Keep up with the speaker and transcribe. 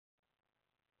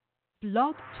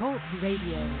Blog Talk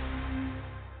Radio.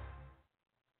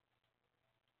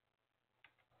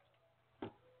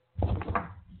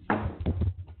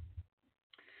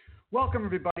 Welcome,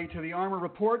 everybody, to the Armor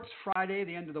Reports. Friday,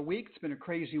 the end of the week. It's been a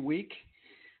crazy week.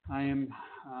 I am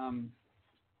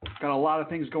got a lot of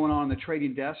things going on the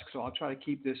trading desk, so I'll try to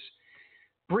keep this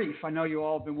brief. I know you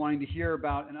all have been wanting to hear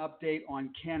about an update on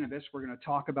cannabis. We're going to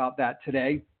talk about that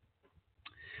today.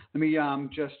 Let me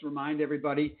just remind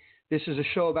everybody, this is a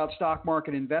show about stock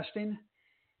market investing.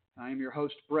 I am your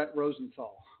host, Brett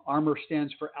Rosenthal. ARMOR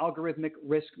stands for Algorithmic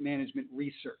Risk Management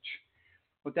Research.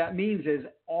 What that means is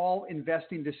all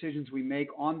investing decisions we make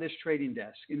on this trading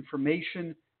desk,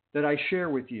 information that I share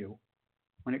with you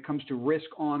when it comes to risk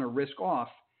on or risk off,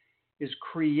 is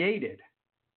created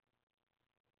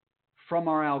from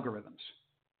our algorithms.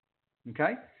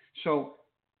 Okay? So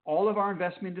all of our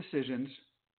investment decisions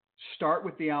start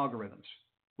with the algorithms.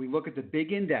 We look at the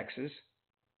big indexes.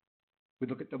 We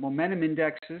look at the momentum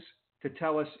indexes to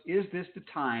tell us, is this the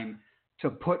time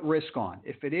to put risk on?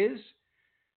 If it is,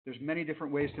 there's many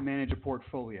different ways to manage a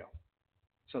portfolio.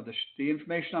 So the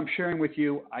information I'm sharing with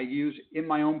you, I use in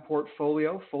my own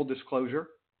portfolio, full disclosure,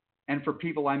 and for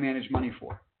people I manage money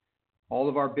for. All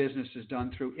of our business is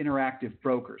done through interactive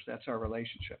brokers. That's our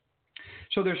relationship.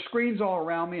 So there's screens all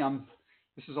around me.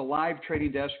 This is a live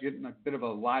trading desk. You're getting a bit of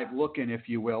a live look in, if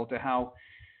you will, to how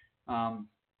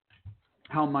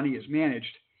money is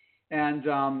managed. And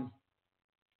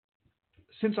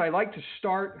since I like to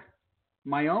start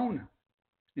my own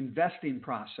investing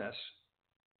process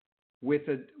with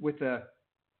a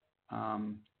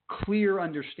clear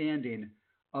understanding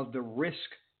of the risk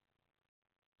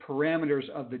parameters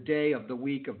of the day, of the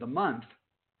week, of the month,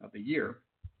 of the year,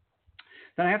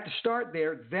 then I have to start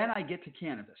there. Then I get to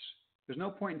cannabis. There's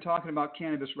no point in talking about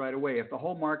cannabis right away. If the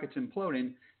whole market's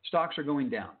imploding, stocks are going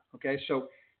down. Okay, so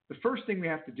the first thing we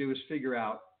have to do is figure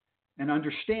out and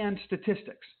understand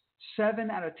statistics. 7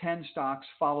 out of 10 stocks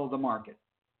follow the market.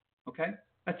 Okay,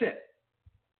 that's it.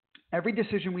 Every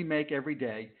decision we make every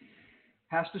day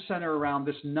has to center around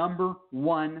this number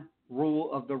one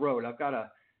rule of the road. I've got a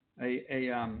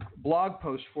blog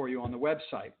post for you on the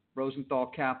website,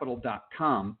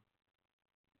 rosenthalcapital.com.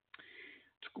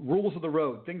 It's rules of the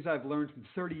road, things I've learned from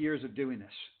 30 years of doing this.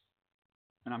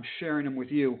 And I'm sharing them with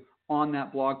you on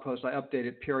that blog post. I update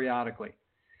it periodically.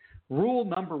 Rule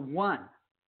number 1,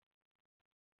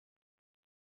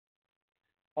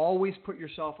 always put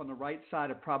yourself on the right side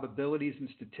of probabilities and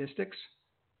statistics,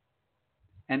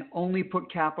 and only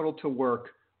put capital to work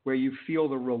where you feel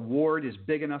the reward is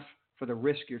big enough for the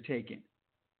risk you're taking.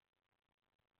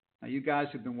 Now, you guys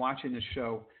who've been watching this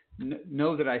show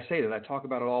know that I say that. I talk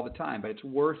about it all the time, but it's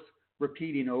worth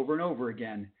repeating over and over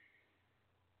again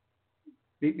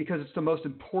because it's the most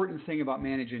important thing about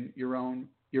managing your own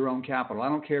capital. I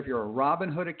don't care if you're a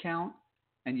Robinhood account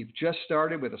and you've just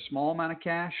started with a small amount of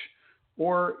cash,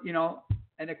 or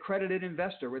an accredited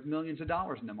investor with millions of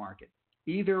dollars in the market.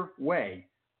 Either way,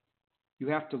 you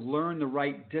have to learn the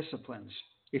right disciplines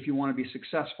if you want to be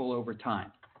successful over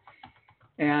time.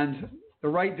 And the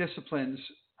right disciplines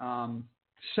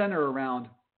center around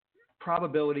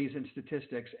probabilities and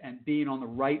statistics and being on the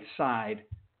right side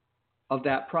of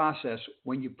that process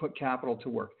when you put capital to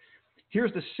work.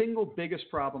 Here's the single biggest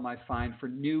problem I find for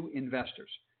new investors,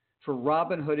 for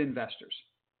Robinhood investors.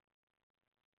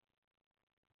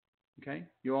 Okay,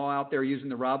 you all out there using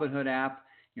the Robinhood app,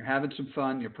 you're having some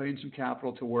fun, you're putting some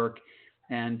capital to work,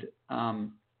 and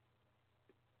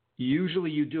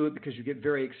usually you do it because you get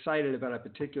very excited about a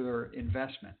particular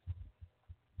investment.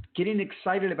 Getting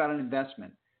excited about an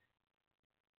investment,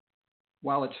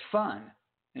 while it's fun,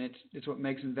 and it's what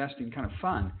makes investing kind of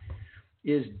fun,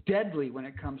 is deadly when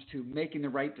it comes to making the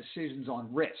right decisions on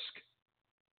risk.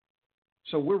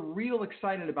 So we're real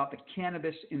excited about the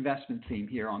cannabis investment theme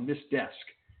here on this desk,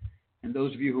 and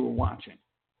those of you who are watching.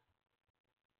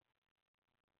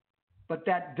 But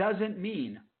that doesn't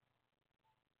mean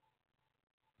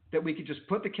that we could just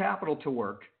put the capital to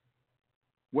work,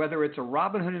 whether it's a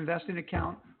Robinhood investing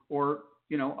account or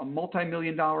a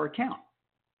multi-million-dollar account.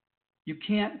 You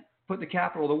can't put the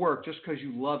capital to work just because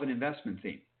you love an investment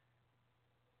theme.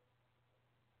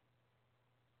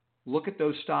 Look at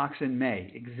those stocks in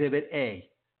May, Exhibit A.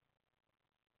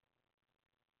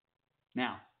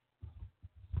 Now,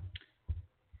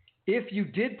 if you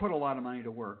did put a lot of money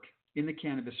to work in the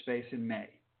cannabis space in May,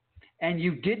 and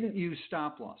you didn't use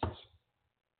stop losses,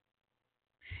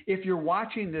 if you're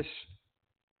watching this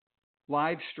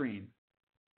live stream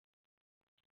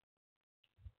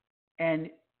and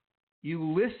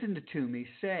you listened to me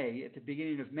say at the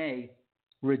beginning of May,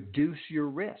 reduce your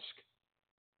risk.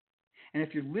 And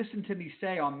if you listen to me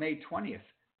say on May 20th,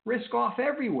 risk off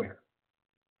everywhere.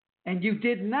 And you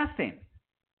did nothing.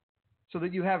 So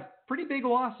that you have pretty big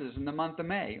losses in the month of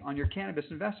May on your cannabis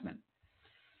investment.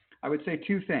 I would say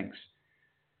two things.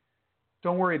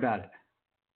 Don't worry about it.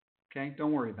 Okay?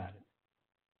 Don't worry about it.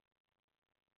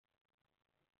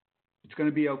 It's going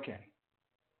to be okay.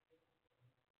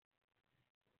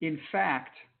 In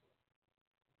fact,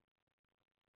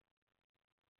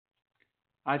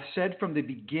 I've said from the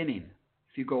beginning,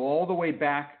 if you go all the way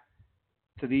back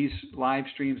to these live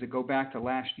streams that go back to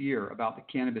last year about the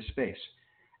cannabis space,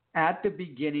 at the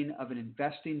beginning of an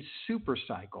investing super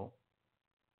cycle,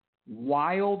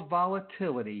 wild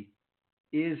volatility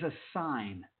is a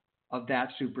sign of that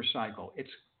super cycle.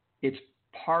 It's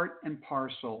part and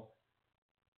parcel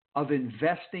of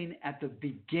investing at the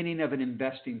beginning of an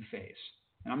investing phase.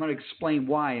 And I'm going to explain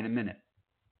why in a minute.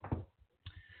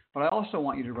 But I also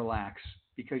want you to relax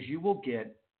because you will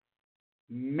get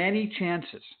many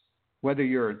chances, whether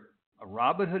you're a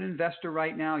Robinhood investor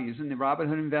right now using the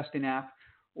Robinhood investing app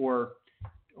or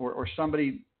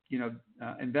somebody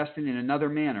investing in another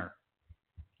manner.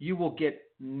 You will get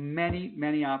many,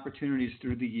 many opportunities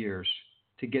through the years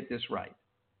to get this right.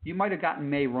 You might have gotten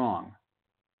May wrong.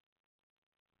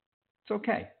 It's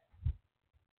okay.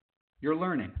 You're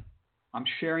learning. I'm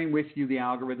sharing with you the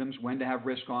algorithms, when to have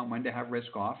risk on, when to have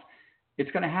risk off. It's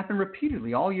going to happen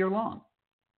repeatedly all year long.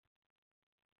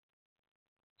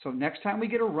 So next time we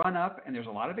get a run up and there's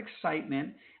a lot of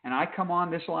excitement and I come on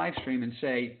this live stream and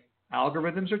say,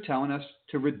 algorithms are telling us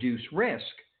to reduce risk,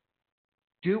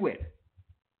 do it.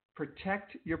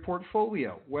 Protect your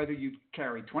portfolio, whether you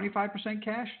carry 25%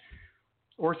 cash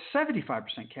or 75%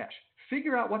 cash.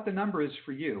 Figure out what the number is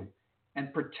for you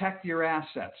and protect your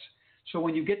assets. So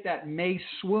when you get that May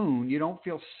swoon, you don't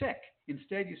feel sick.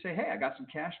 Instead, you say, hey, I got some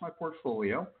cash in my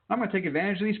portfolio. I'm going to take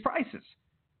advantage of these prices.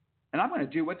 And I'm going to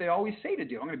do what they always say to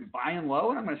do. I'm going to be buying low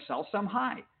and I'm going to sell some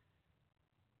high.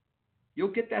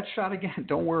 You'll get that shot again.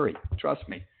 Don't worry. Trust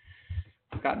me.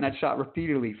 I've gotten that shot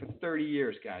repeatedly for 30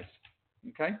 years, guys.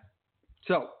 Okay?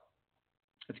 So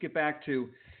let's get back to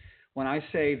when I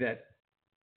say that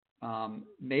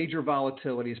major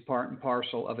volatility is part and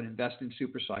parcel of an investing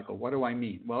super cycle. What do I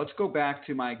mean? Well, let's go back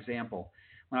to my example.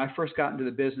 When I first got into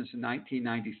the business in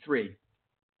 1993,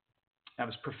 that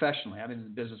was professionally. I've been in the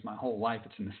business my whole life.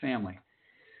 It's in the family.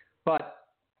 But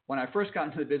when I first got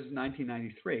into the business in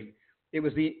 1993, it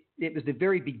was the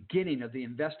very beginning of the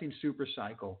investing super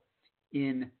cycle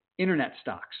in internet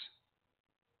stocks.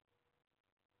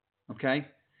 Okay?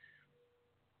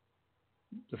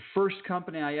 The first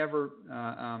company I ever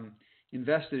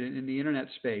invested in the internet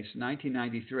space,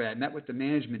 1993, I met with the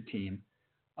management team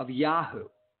of Yahoo.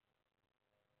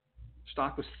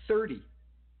 Stock was 30.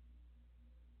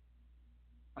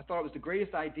 I thought it was the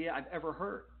greatest idea I've ever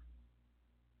heard.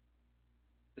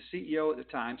 The CEO at the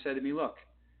time said to me, look,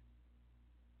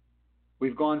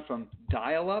 we've gone from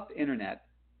dial-up internet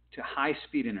to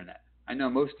high-speed internet. I know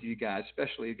most of you guys,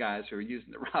 especially you guys who are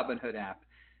using the Robinhood app,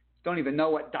 don't even know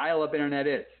what dial-up internet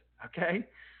is, okay?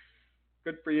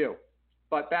 Good for you.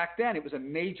 But back then, it was a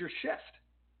major shift.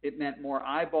 It meant more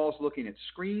eyeballs looking at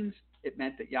screens. It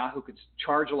meant that Yahoo could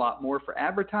charge a lot more for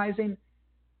advertising.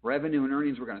 Revenue and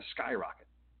earnings were going to skyrocket.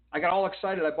 I got all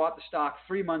excited. I bought the stock.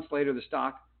 3 months later, the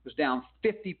stock was down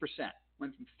 50%.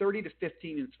 Went from 30 to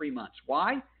 15 in 3 months.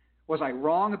 Why? Was I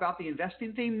wrong about the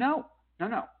investing theme? No.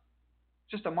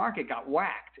 Just the market got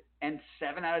whacked, and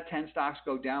 7 out of 10 stocks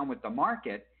go down with the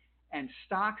market, and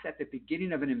stocks at the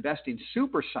beginning of an investing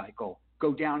super cycle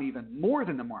go down even more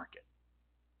than the market.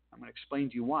 I'm going to explain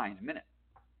to you why in a minute.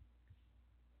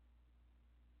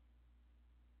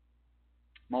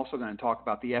 I'm also going to talk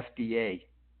about the FDA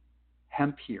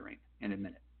hemp hearing in a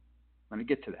minute. I'm going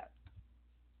to get to that.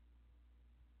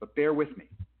 But bear with me.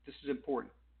 This is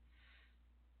important.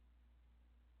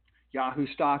 Yahoo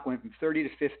stock went from 30 to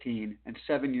 15, and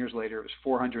 7 years later it was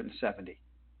 470.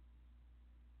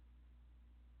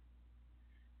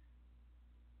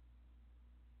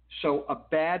 So a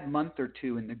bad month or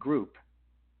two in the group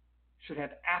should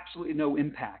have absolutely no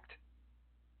impact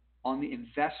on the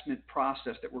investment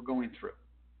process that we're going through.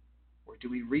 We're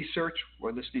doing research,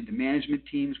 we're listening to management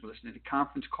teams, we're listening to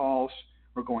conference calls,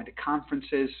 we're going to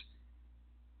conferences.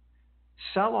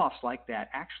 Sell-offs like that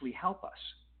actually help us.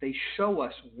 They show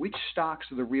us which stocks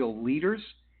are the real leaders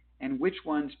and which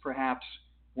ones perhaps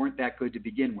weren't that good to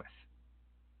begin with.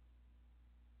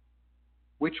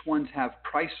 Which ones have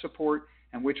price support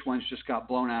and which ones just got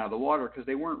blown out of the water because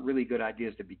they weren't really good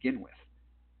ideas to begin with.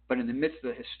 But in the midst of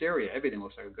the hysteria, everything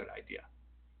looks like a good idea.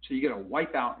 So you get a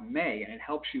wipeout in May, and it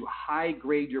helps you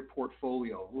high-grade your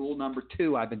portfolio. Rule number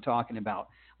 2 I've been talking about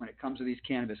when it comes to these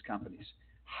cannabis companies.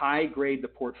 High-grade the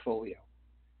portfolio.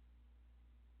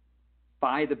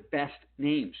 buy the best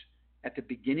names. At the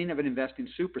beginning of an investing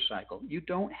super cycle, you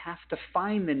don't have to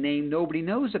find the name nobody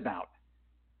knows about.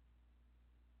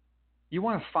 You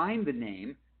want to find the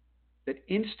name that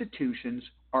institutions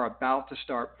are about to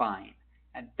start buying.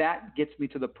 And that gets me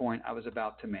to the point I was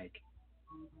about to make.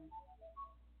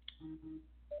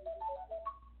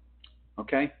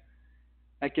 Okay?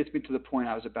 That gets me to the point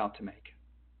I was about to make.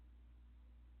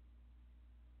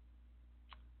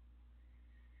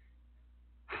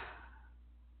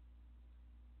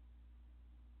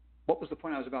 What was the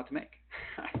point I was about to make?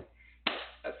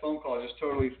 That phone call just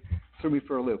totally threw me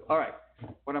for a loop. All right.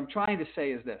 What I'm trying to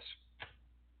say is this.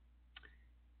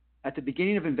 At the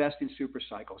beginning of investing super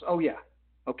cycles,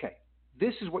 okay,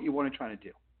 this is what you want to try to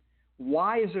do.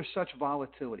 Why is there such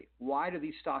volatility? Why do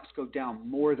these stocks go down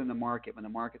more than the market when the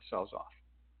market sells off?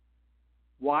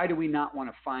 Why do we not want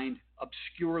to find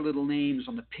obscure little names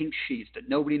on the pink sheets that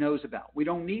nobody knows about? We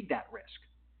don't need that risk.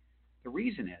 The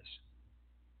reason is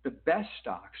the best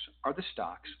stocks are the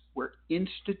stocks where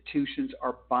institutions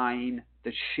are buying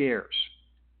the shares.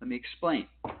 Let me explain.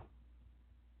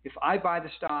 If I buy the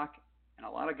stock, and a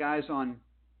lot of guys on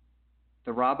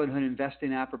the Robinhood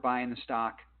investing app are buying the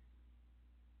stock,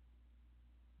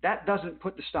 that doesn't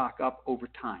put the stock up over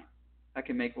time. That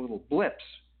can make little blips,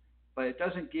 but it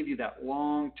doesn't give you that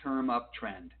long-term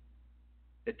uptrend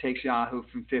that takes Yahoo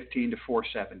from 15 to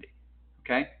 470.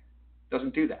 Okay?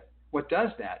 Doesn't do that. What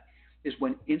does that is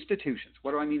when institutions,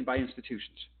 what do I mean by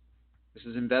institutions? This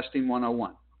is investing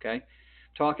 101, okay?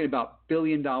 Talking about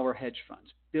billion-dollar hedge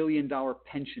funds, billion-dollar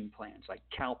pension plans like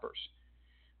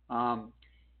CalPERS,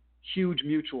 huge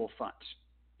mutual funds.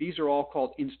 These are all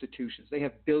called institutions. They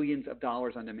have billions of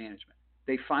dollars under management.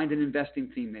 They find an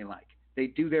investing theme they like. They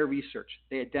do their research.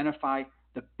 They identify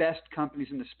the best companies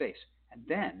in the space. And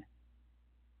then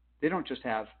they don't just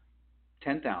have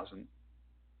 10,000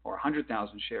 or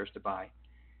 100,000 shares to buy.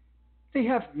 They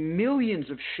have millions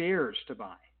of shares to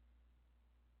buy.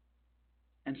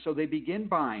 And so they begin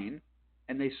buying,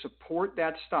 and they support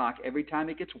that stock every time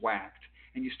it gets whacked,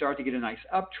 and you start to get a nice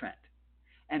uptrend.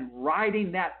 And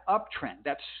riding that uptrend,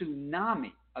 that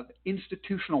tsunami of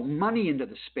institutional money into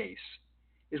the space,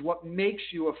 is what makes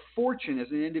you a fortune as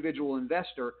an individual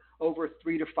investor over a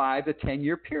 3 to 5 to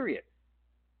 10-year period.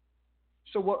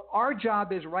 So what our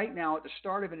job is right now at the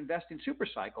start of an investing super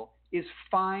cycle is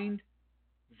find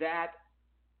that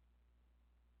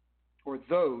or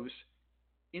those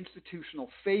institutional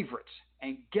favorites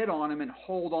and get on them and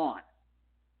hold on.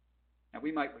 Now,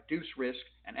 we might reduce risk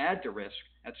and add to risk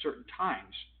at certain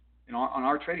times on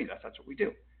our trading desk. That's what we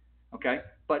do. Okay?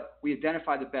 But we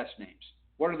identify the best names.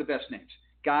 What are the best names?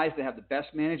 Guys that have the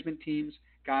best management teams,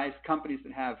 companies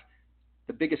that have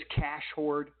the biggest cash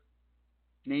hoard.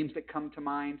 Names that come to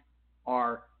mind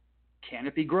are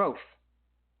Canopy Growth.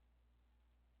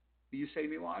 You say to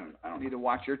me, well, I don't need to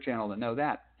watch your channel to know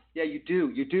that. Yeah, you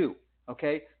do,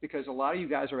 okay? Because a lot of you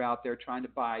guys are out there trying to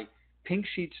buy pink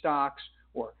sheet stocks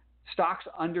or stocks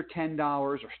under $10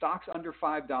 or stocks under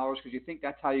 $5 because you think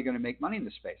that's how you're going to make money in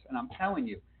the space. And I'm telling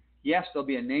you, yes, there'll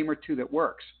be a name or two that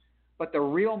works. But the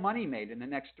real money made in the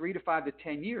next 3 to 5 to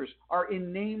 10 years are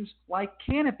in names like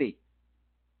Canopy,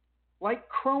 like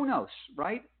Kronos,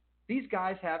 right? These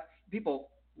guys have, people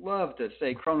love to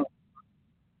say Kronos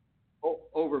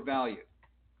overvalued.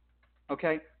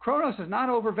 Okay? Kronos is not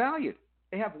overvalued.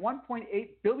 They have $1.8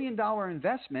 billion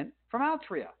investment from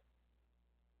Altria.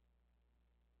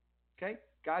 Okay?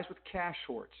 Guys with cash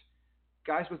hoards,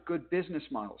 guys with good business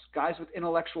models, guys with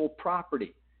intellectual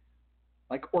property,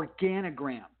 like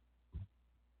Organogram.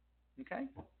 Okay?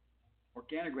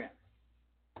 Organogram.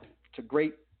 It's a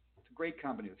great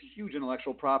company with huge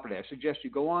intellectual property. I suggest you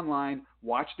go online,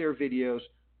 watch their videos,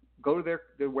 go to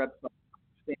their website.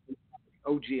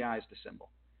 OGI is the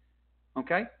symbol.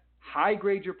 Okay? High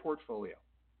grade your portfolio.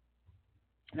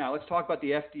 Now, let's talk about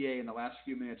the FDA in the last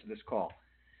few minutes of this call.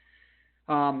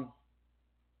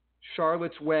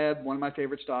 Charlotte's Web, one of my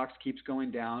favorite stocks, keeps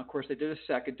going down. Of course, they did a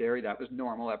secondary. That was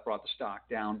normal. That brought the stock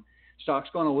down. Stock's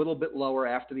going a little bit lower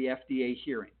after the FDA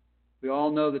hearing. We all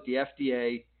know that the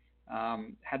FDA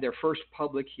had their first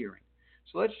public hearing.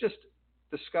 So let's just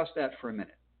discuss that for a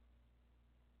minute.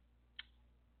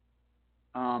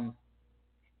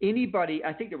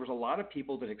 I think there was a lot of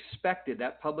people that expected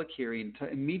that public hearing to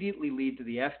immediately lead to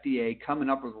the FDA coming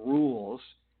up with rules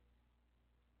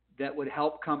that would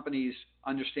help companies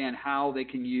understand how they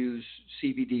can use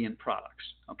CBD in products.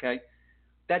 Okay?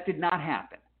 That did not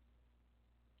happen.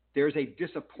 There's a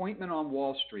disappointment on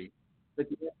Wall Street that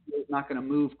the FDA is not going to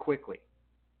move quickly.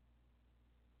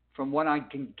 From what I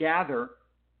can gather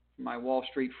from my Wall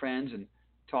Street friends and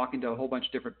talking to a whole bunch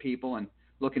of different people and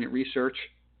looking at research,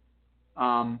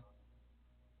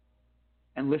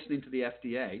 and listening to the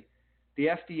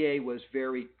FDA was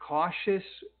very cautious,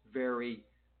 very,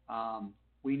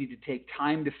 we need to take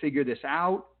time to figure this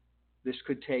out. This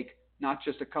could take not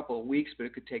just a couple of weeks, but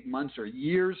it could take months or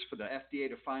years for the FDA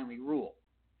to finally rule.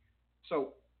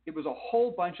 So it was a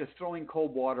whole bunch of throwing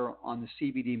cold water on the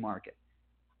CBD market.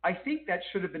 I think that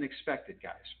should have been expected,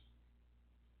 guys.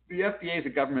 The FDA is a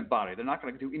government body. They're not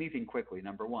going to do anything quickly,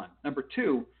 number one. Number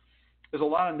two, there's a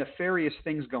lot of nefarious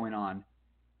things going on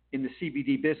in the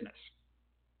CBD business.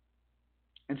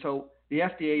 And so the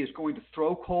FDA is going to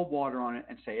throw cold water on it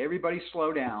and say, everybody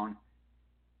slow down.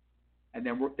 And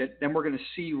then we're going to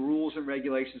see rules and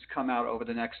regulations come out over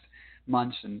the next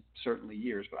months and certainly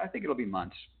years. But I think it'll be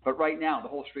months. But right now, the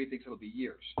whole street thinks it'll be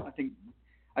years. I think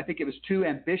it was too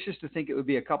ambitious to think it would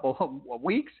be a couple of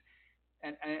weeks,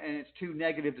 and it's too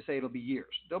negative to say it'll be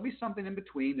years. There'll be something in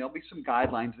between. There'll be some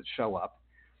guidelines that show up.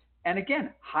 And again,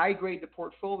 high-grade the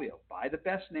portfolio. Buy the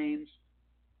best names.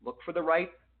 Look for the right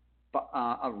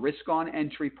risk-on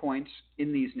entry points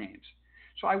in these names.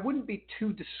 So I wouldn't be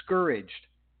too discouraged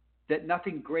that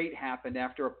nothing great happened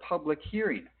after a public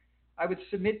hearing. I would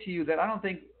submit to you that I don't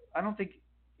think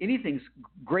anything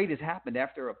great has happened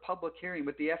after a public hearing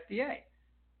with the FDA.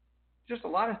 Just a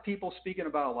lot of people speaking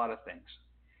about a lot of things.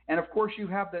 And of course, you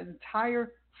have the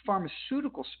entire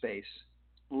pharmaceutical space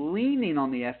leaning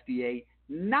on the FDA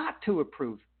not to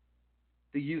approve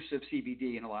the use of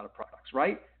CBD in a lot of products,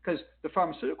 right? Because the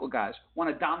pharmaceutical guys want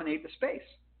to dominate the space.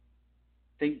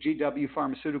 Think GW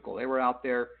Pharmaceutical. They were out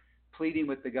there pleading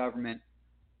with the government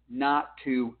not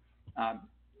to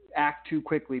act too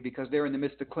quickly because they're in the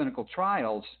midst of clinical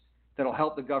trials that'll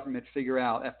help the government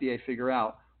FDA figure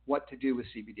out what to do with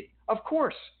CBD. Of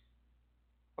course,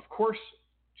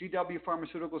 GW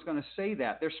Pharmaceutical is going to say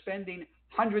that. They're spending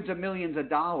hundreds of millions of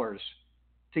dollars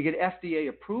to get FDA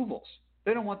approvals.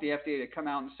 They don't want the FDA to come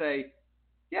out and say,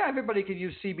 yeah, everybody can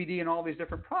use CBD in all these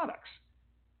different products.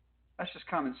 That's just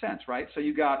common sense, right? So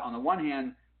you got, on the one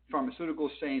hand, pharmaceuticals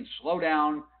saying, slow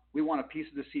down, we want a piece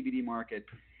of the CBD market.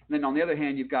 And then on the other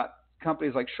hand, you've got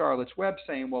companies like Charlotte's Web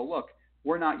saying, well, look,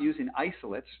 we're not using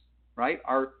isolates, right?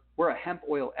 We're a hemp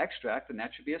oil extract, and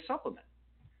that should be a supplement.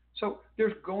 So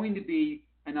there's going to be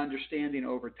an understanding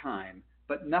over time,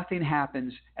 but nothing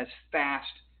happens as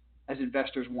fast as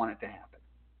investors want it to happen.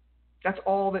 That's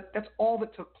all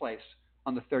that took place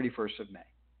on the 31st of May.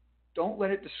 Don't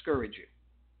let it discourage you.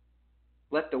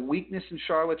 Let the weakness in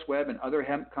Charlotte's Web and other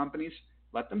hemp companies,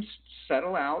 let them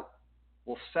settle out.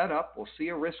 We'll set up, we'll see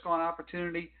a risk-on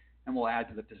opportunity, and we'll add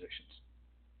to the positions.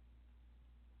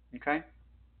 Okay?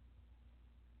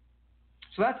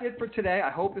 So that's it for today.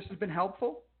 I hope this has been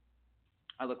helpful.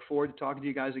 I look forward to talking to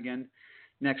you guys again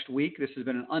next week. This has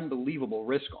been an unbelievable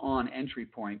risk-on entry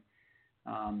point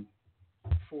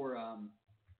for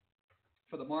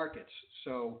the markets.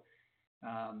 So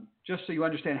just so you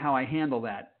understand how I handle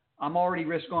that, I'm already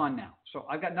risk-on now. So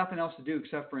I've got nothing else to do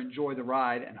except for enjoy the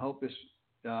ride and hope this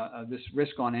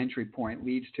risk-on entry point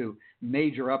leads to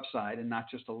major upside and not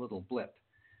just a little blip.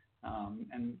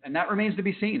 And that remains to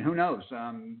be seen. Who knows?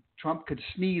 Trump could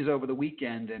sneeze over the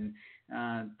weekend and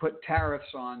put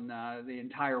tariffs on the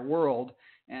entire world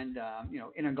and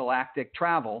intergalactic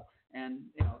travel, and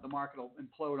the market will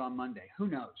implode on Monday. Who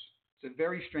knows? It's a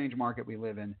very strange market we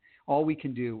live in. All we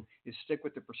can do is stick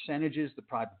with the percentages, the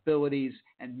probabilities,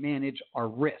 and manage our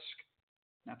risk.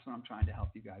 That's what I'm trying to help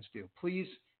you guys do. Please,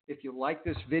 if you like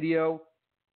this video,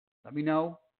 let me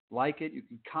know. Like it. You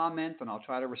can comment, and I'll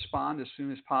try to respond as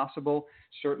soon as possible.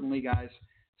 Certainly, guys,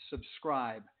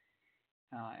 subscribe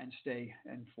and stay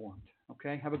informed.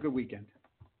 Okay? Have a good weekend.